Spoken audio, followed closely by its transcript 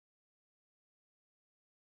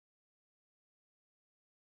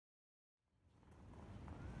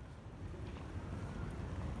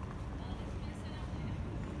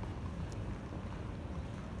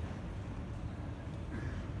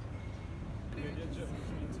vědět, že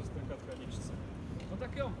umí co strkat kaničce. No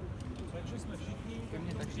tak jo, takže jsme všichni,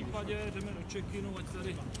 v tom případě jdeme do check-inu, ať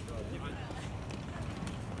tady dívejte.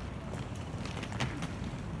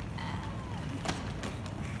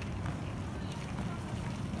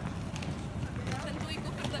 Ten tvůj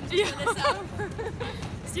kufr tam přijde sám.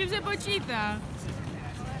 S tím se počítá.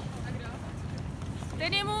 A kdo?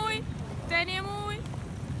 Ten je můj, ten je můj.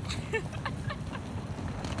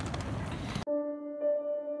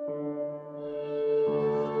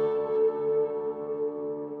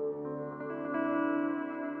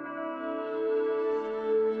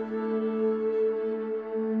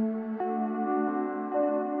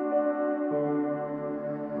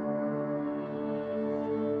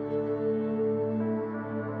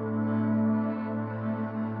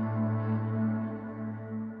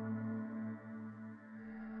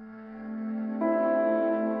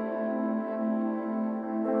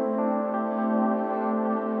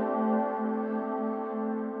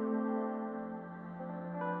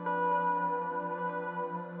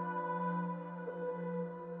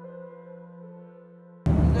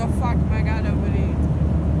 To fakt mega dobrý.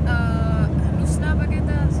 Hnusná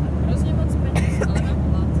bageta, hrozně moc peněz, ale mám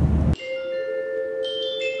hlad.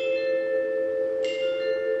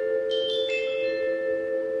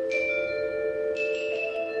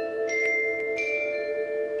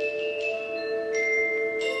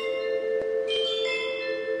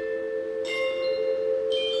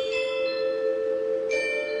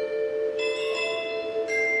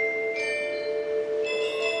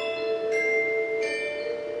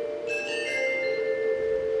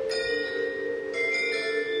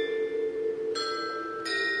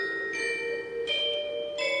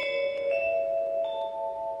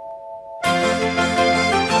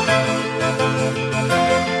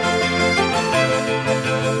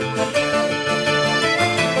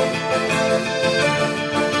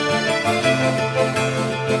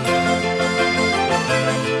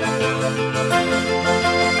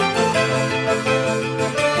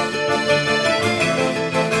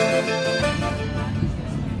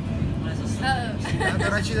 Já to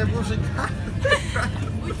radši nebudu říkat.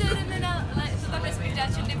 Buď to jdeme na, to tam nesmíš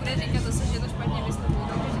dát, že nebude říkat zase, že to špatně vyslovuju.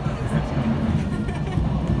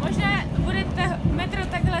 Možná bude metro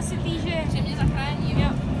tak hlasitý, Že mě zachrání, jo.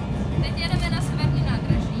 Teď jedeme na severní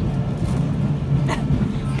nádraží.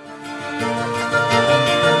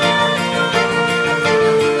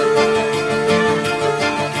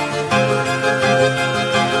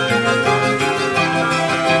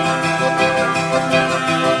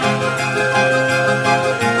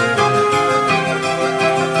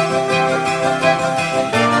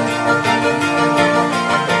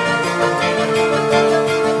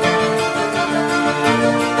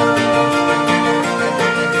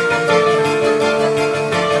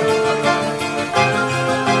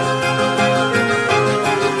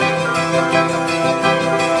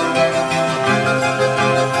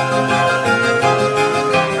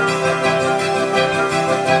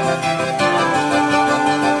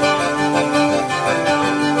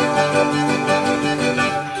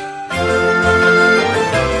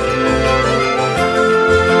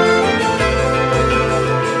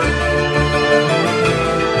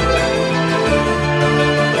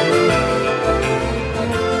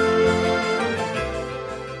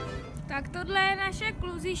 Tak tohle je naše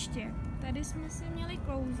kluziště. Tady jsme si měli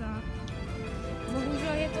klouzat.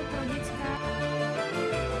 Bohužel je to pro dětská.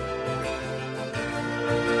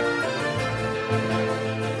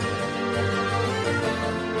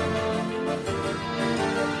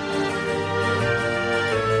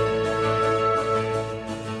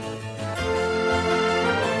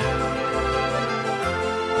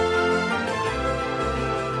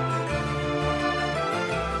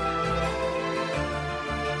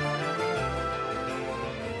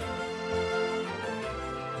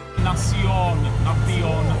 Na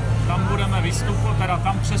Pion, tam budeme vystupovat, teda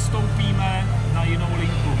tam přestoupíme na jinou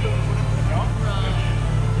linku. Jo?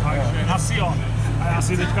 Takže na Sion. A já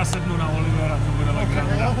si teďka sednu na Olivera, to bude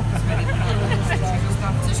legranda.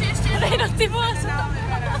 Což je ještě No ty vole, co to?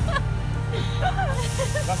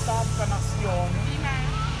 Zastávka na Sion.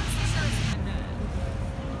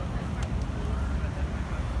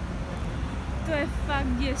 To je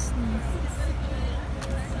fakt děsný.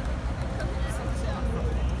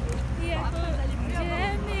 Jako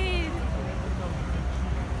Jamie.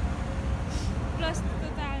 Plast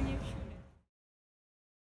totálně všude.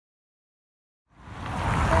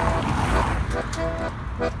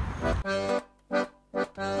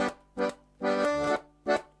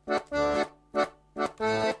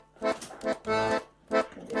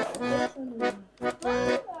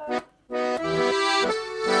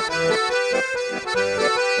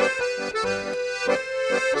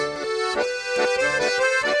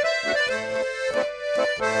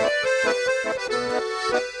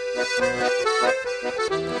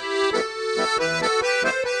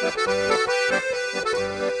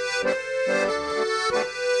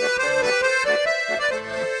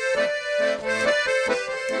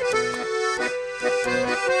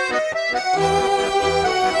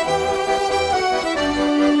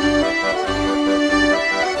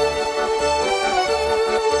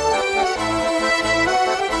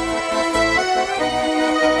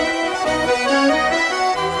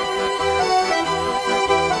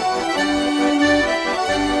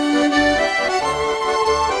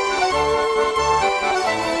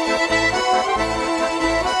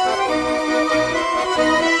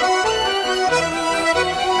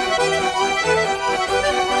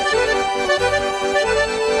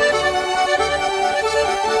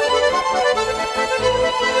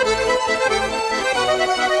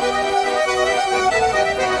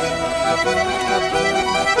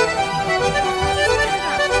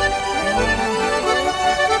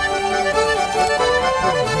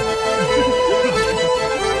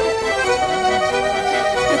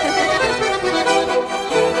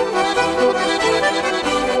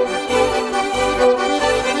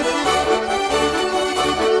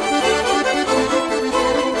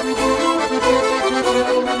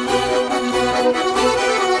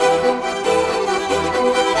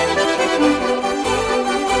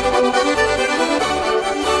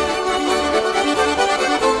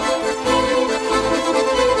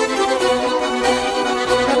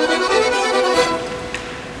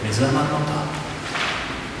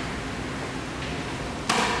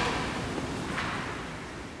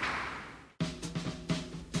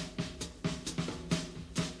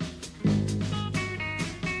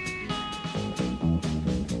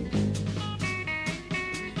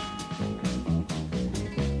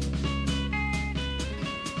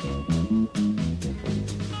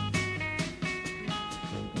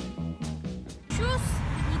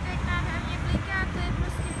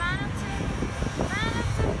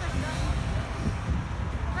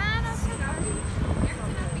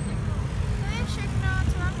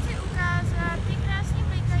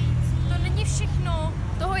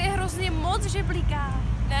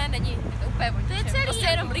 úplně To je celý. To se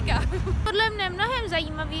jenom bliká. Podle mne mnohem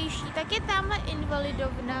zajímavější, tak je tamhle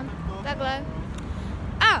invalidovna. Takhle.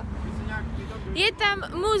 A je tam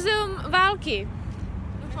muzeum války.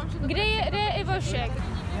 Kde je Ivošek?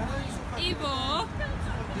 Ivo?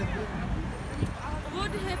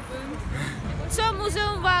 What happened? Co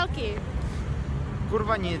muzeum války?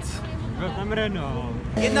 Kurva nic. Byl tam Renault.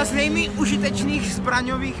 Jedna z nejméně užitečných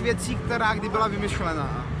zbraňových věcí, která kdy byla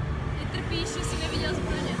vymyšlená. Ty trpíš, že jsi neviděl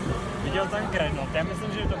zbraně. Viděl tam Renault, já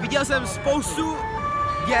myslím, že je to... Viděl jsem spoustu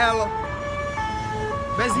děl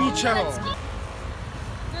bez ničeho.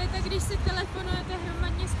 To je tak, když si telefonujete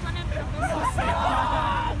hromadně s panem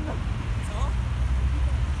profesorem. Co?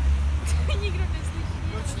 Nikdo neslyší.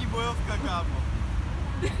 Noční bojovka, kámo.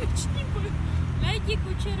 Noční bojovka. Lidi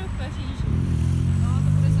Kučero v Paříži. No, to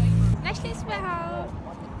bude zajímavé. Našli jsme ho.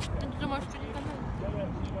 To máš tady tam.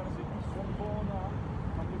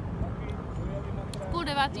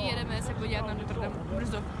 8:30 jedeme se podívat na Notre Dame.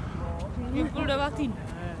 Brzo. 8:30.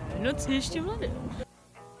 Noc ještě mladé.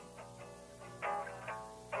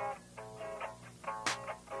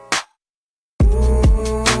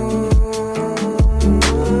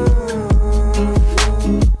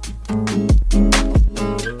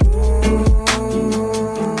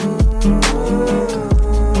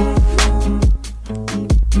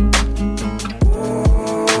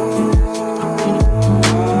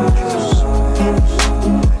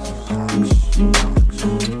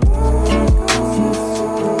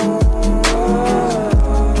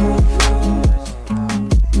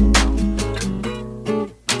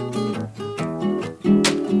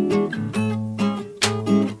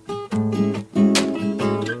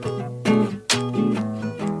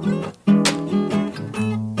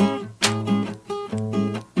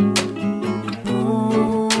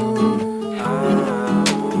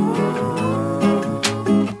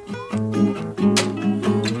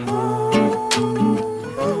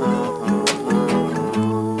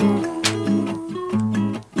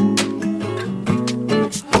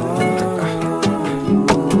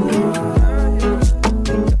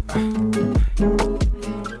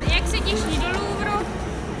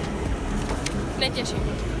 Netěším.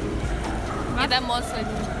 Je tam moc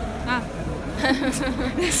lidí.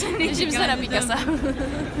 Těším se na Picasa.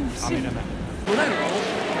 A my jdeme.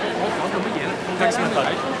 Tak jsme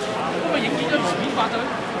tady.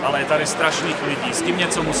 Ale je tady strašných lidí, s tím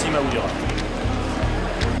něco musíme udělat.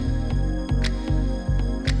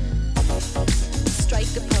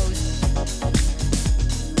 Strike a pose.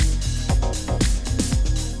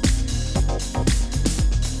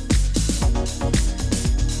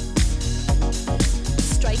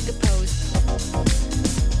 Strike a pose.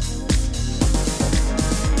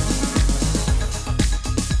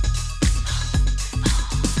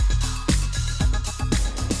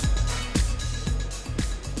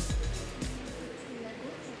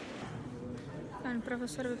 Pan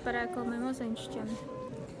profesor vypadá jako mimozemšťan.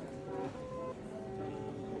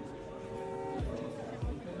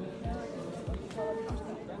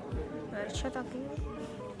 Verča taky.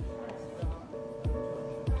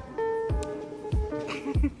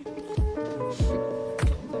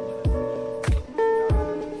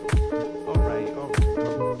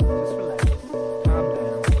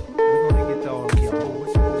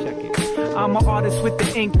 I'm an artist with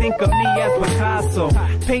the ink, think of me as Picasso.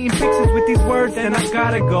 Painting pictures with these words, then I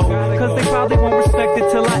gotta go. Cause they probably won't respect it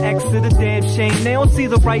till I exit. A damn shame. They don't see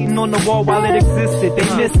the writing on the wall while it existed. They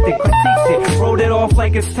missed it, critiqued it, wrote it off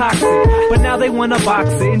like it's toxic. But now they wanna box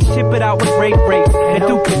it and ship it out with great rates and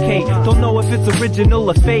duplicate. Don't know if it's original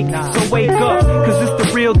or fake. So wake up, cause it's the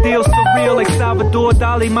real deal, surreal like Salvador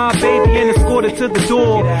Dali, my baby, and escorted to the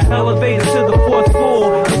door. Elevated to the 4th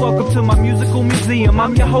floor. And welcome to my musical museum.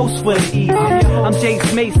 I'm your host for the evening. I'm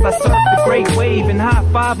Jace Mace, I surf the great wave and high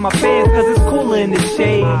five my fans cause it's cooler in the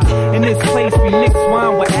shade. In this place we mix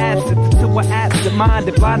wine with acid until we're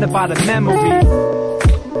absent-minded, blinded by the memory.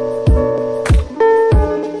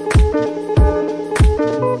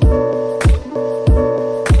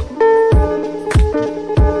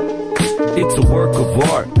 It's a work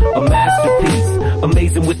of art, a masterpiece.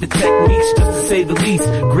 Amazing with the techniques, just to say the least.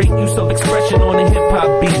 Great use of expression on a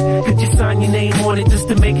hip-hop beat. Could you sign your name on it just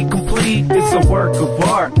to make it complete? It's a work of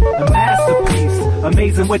art, a masterpiece.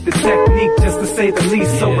 Amazing with the technique, just to say the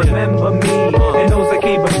least. So remember me, and those that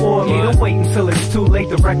came before me. Don't wait until it's too late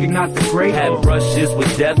to recognize the great. Had brushes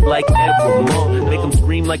with death like every monk. Make them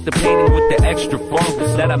scream like the painting with the extra funk.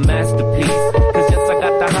 That a masterpiece, cause yes I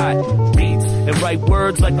got the hot beats. and write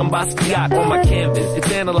words like I'm Basquiat on my canvas.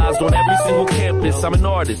 It's analyzed on every single campus. I'm an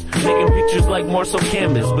artist, making pictures like Marcel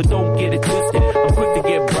Canvas, but don't get it twisted. I'm quick to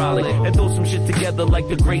get brolic and throw some shit together like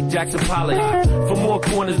the great Jackson Pollock. For more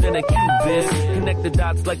corners than a cubist, connect the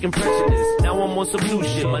dots like impressionists. Now I'm on some new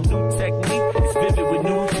shit. My new technique is vivid with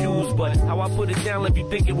new views, but how I put it down, if you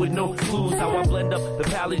think it with no clues. How I blend up the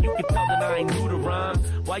palette, you can tell that I ain't new to rhymes.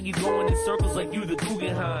 Why you going in circles like you the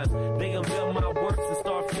Guggenheim? They unveil my works and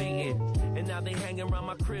start fainting, and now they hang around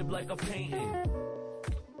my crib like a painting.